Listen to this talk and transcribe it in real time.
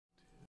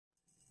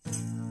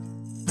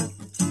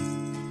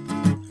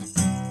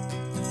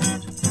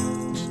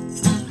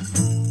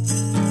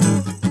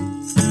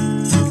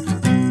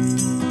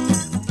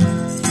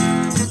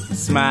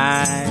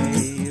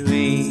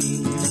smiling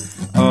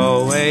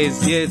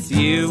always gets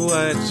you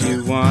what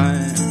you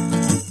want.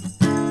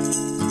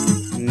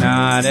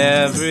 Not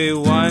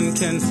everyone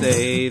can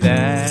say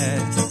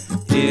that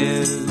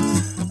is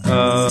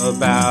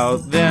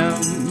about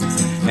them,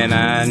 and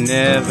I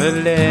never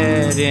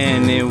let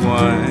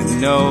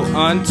anyone know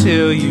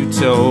until you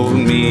told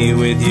me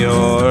with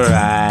your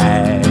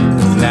eyes.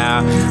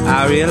 Now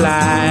I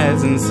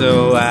realize, and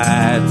so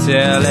I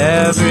tell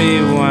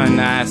everyone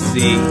I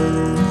see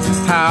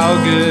how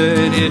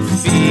good it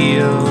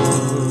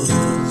feels.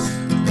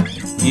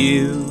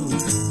 You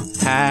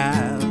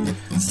have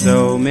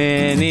so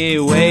many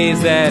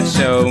ways that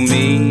show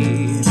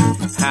me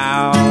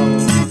how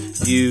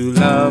you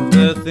love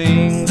the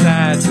things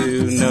I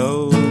do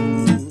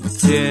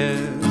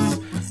noticing.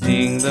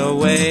 The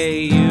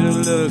way you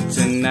look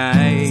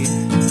tonight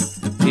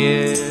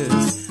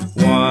is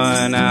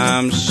one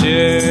I'm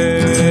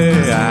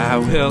sure I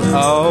will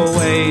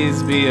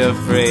always be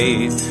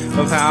afraid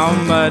of how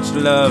much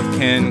love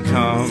can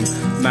come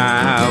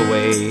my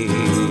way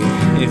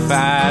if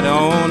I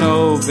don't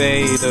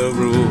obey the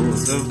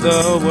rules of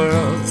the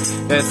world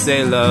that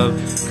say love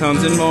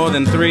comes in more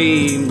than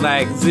 3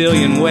 like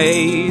zillion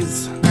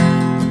ways.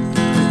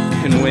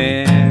 And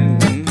when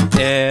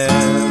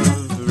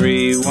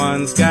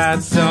everyone's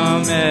got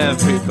some,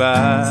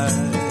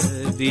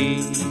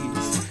 everybody's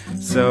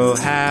so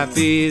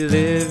happy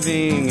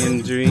living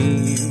in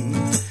dream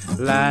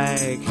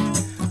like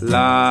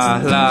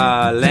La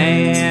La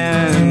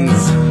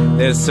Lands.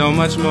 There's so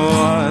much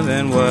more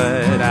than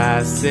what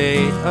I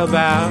say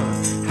about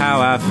how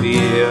I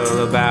feel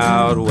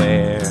about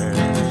where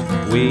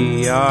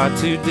we are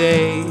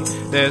today.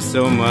 There's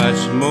so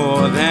much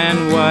more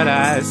than what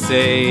I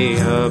say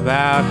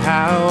about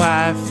how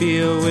I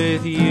feel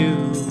with you.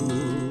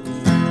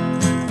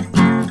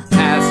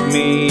 Ask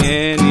me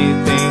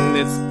anything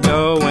that's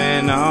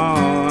going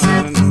on,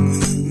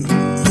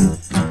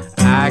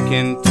 I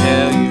can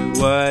tell you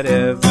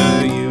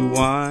whatever you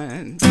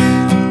want.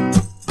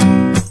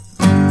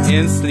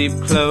 In sleep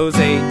clothes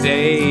 8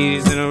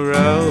 days in a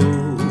row.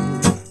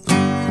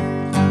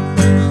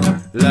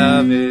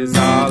 Love is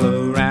all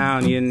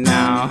around you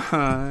now,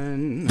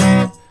 hun.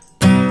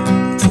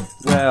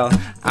 Well,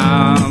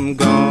 I'm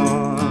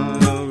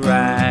gonna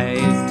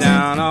write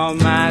down all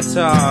my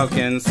talk,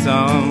 and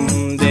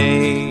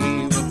someday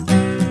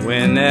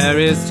when there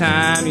is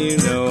time, you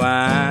know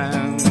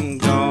I'm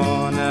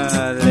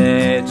gonna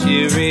let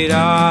you read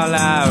all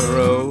I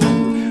wrote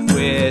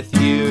with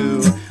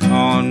you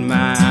on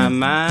my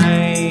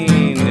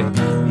mind.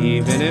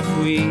 Even if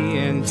we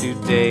end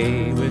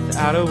today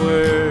without a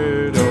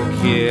word or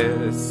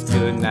kiss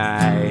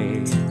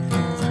goodnight.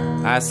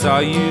 I saw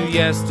you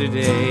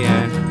yesterday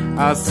and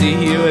I'll see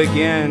you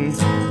again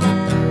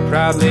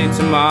probably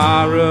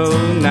tomorrow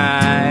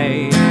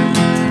night.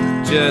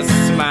 Just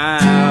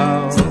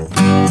smile,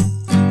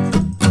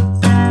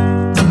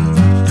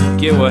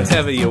 get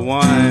whatever you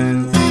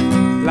want.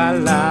 La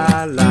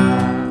la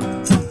la,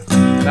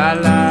 la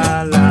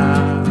la la.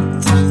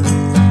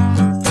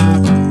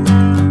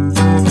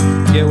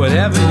 Get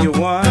whatever you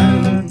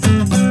want.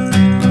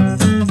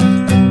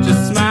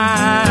 Just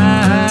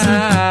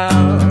smile,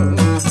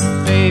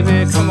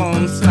 baby, come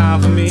on, smile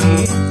for me.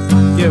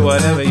 Get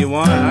whatever you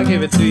want, I'll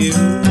give it to you.